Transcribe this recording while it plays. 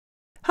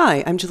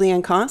Hi, I'm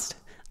Julianne Cost.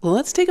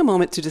 Let's take a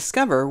moment to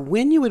discover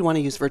when you would want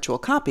to use virtual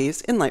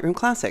copies in Lightroom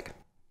Classic.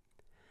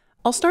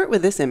 I'll start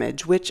with this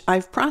image, which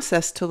I've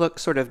processed to look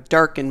sort of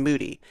dark and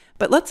moody,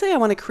 but let's say I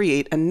want to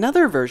create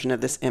another version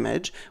of this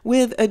image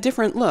with a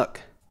different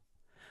look.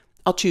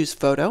 I'll choose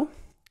Photo,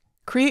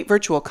 Create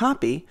Virtual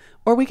Copy,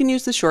 or we can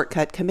use the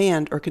shortcut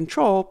Command or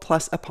Control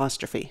plus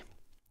apostrophe.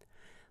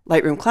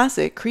 Lightroom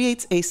Classic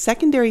creates a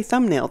secondary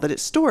thumbnail that it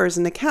stores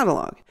in the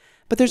catalog.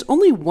 But there's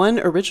only one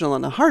original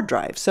on the hard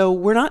drive, so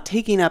we're not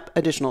taking up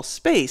additional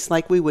space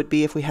like we would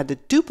be if we had to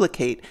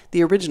duplicate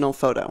the original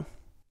photo.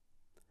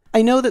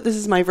 I know that this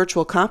is my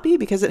virtual copy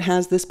because it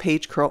has this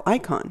page curl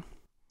icon.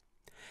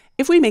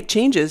 If we make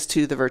changes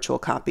to the virtual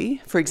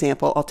copy, for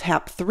example, I'll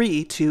tap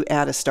 3 to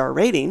add a star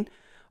rating,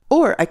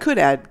 or I could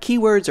add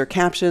keywords or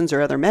captions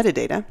or other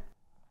metadata,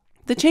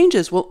 the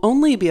changes will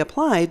only be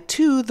applied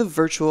to the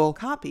virtual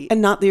copy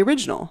and not the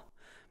original.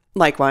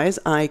 Likewise,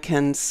 I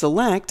can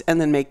select and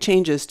then make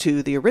changes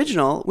to the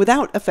original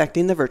without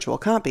affecting the virtual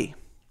copy.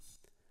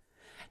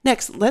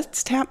 Next,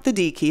 let's tap the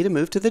D key to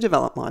move to the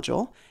Develop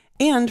module,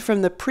 and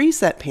from the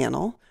Preset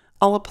panel,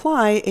 I'll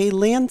apply a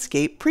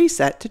landscape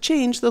preset to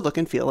change the look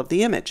and feel of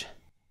the image.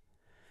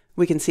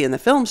 We can see in the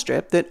film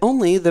strip that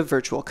only the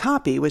virtual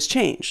copy was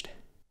changed.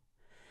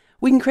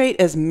 We can create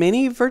as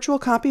many virtual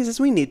copies as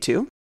we need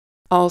to.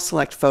 I'll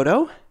select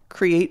Photo,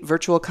 Create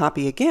Virtual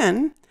Copy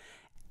again,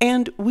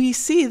 and we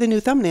see the new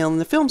thumbnail in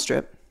the film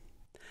strip.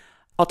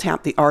 I'll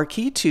tap the R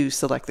key to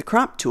select the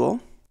crop tool,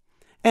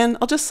 and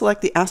I'll just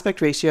select the aspect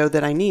ratio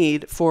that I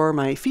need for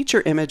my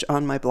feature image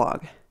on my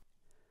blog.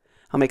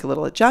 I'll make a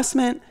little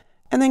adjustment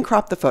and then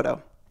crop the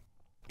photo.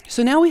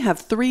 So now we have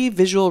 3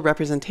 visual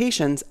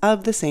representations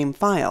of the same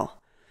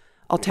file.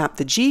 I'll tap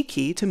the G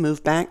key to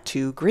move back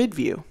to grid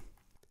view.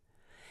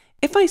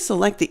 If I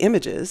select the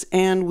images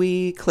and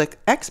we click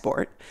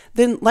Export,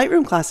 then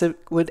Lightroom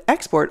Classic would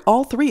export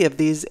all 3 of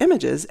these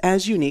images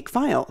as unique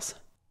files.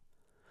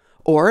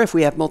 Or if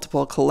we have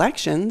multiple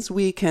collections,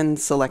 we can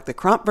select the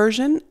crop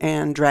version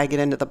and drag it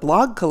into the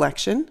blog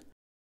collection,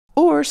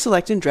 or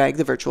select and drag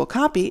the virtual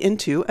copy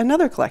into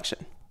another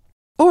collection.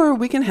 Or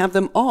we can have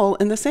them all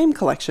in the same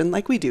collection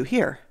like we do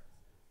here.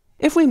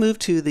 If we move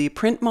to the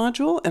Print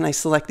module and I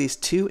select these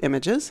 2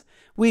 images,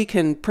 we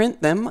can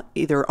print them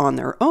either on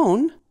their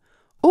own,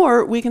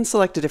 or we can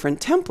select a different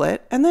template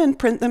and then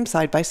print them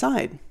side by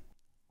side.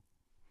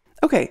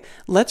 Okay,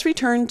 let's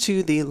return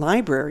to the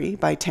library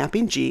by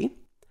tapping G.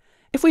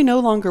 If we no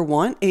longer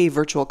want a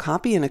virtual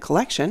copy in a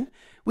collection,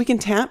 we can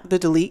tap the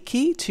Delete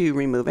key to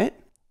remove it.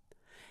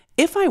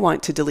 If I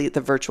want to delete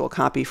the virtual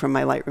copy from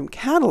my Lightroom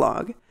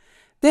catalog,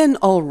 then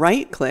I'll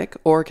right-click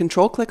or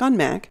Control-click on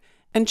Mac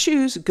and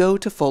choose Go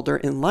to Folder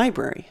in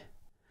Library.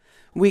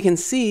 We can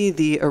see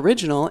the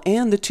original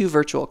and the 2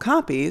 virtual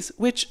copies,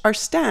 which are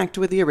stacked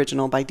with the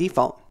original by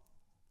default.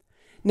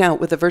 Now,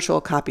 with the virtual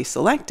copy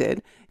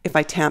selected, if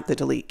I tap the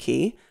Delete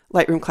key,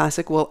 Lightroom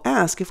Classic will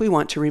ask if we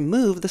want to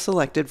remove the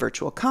selected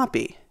virtual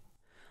copy.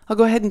 I'll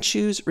go ahead and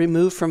choose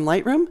Remove from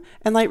Lightroom,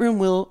 and Lightroom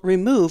will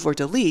remove or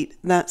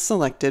delete that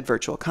selected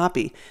virtual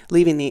copy,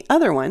 leaving the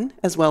other one,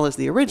 as well as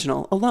the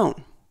original,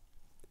 alone.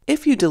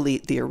 If you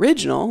delete the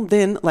original,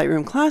 then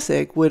Lightroom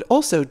Classic would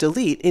also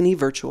delete any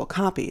virtual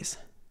copies.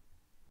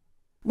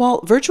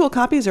 While virtual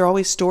copies are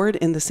always stored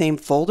in the same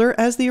folder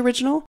as the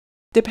original,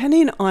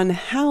 depending on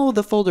how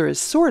the folder is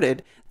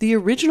sorted, the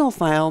original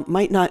file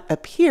might not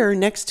appear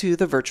next to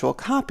the virtual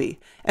copy,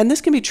 and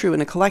this can be true in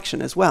a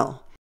collection as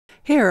well.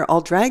 Here, I'll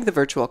drag the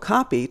virtual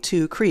copy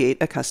to create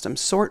a custom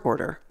sort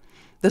order.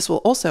 This will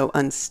also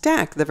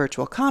unstack the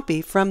virtual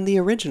copy from the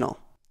original.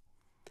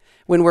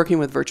 When working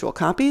with virtual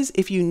copies,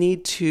 if you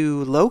need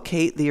to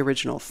locate the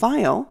original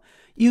file,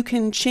 you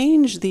can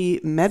change the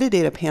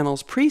metadata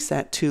panel's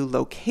preset to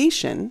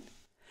location,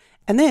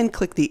 and then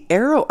click the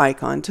arrow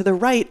icon to the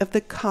right of the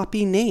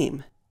copy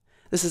name.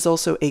 This is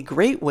also a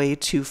great way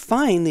to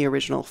find the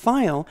original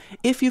file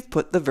if you've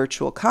put the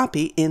virtual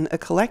copy in a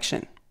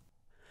collection.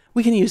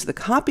 We can use the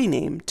copy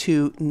name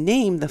to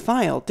name the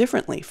file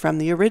differently from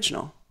the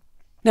original.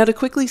 Now, to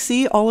quickly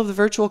see all of the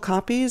virtual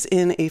copies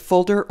in a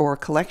folder or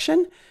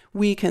collection,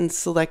 we can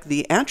select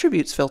the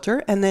Attributes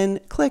filter and then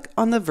click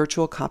on the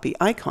virtual copy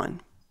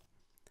icon.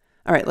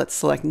 All right, let's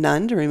select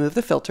None to remove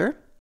the filter.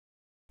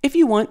 If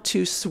you want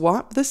to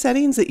swap the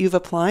settings that you've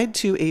applied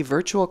to a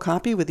virtual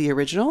copy with the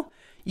original,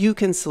 you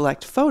can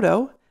select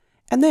Photo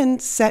and then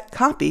set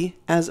Copy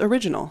as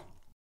Original.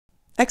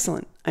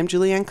 Excellent. I'm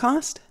Julianne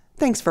Cost.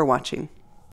 Thanks for watching.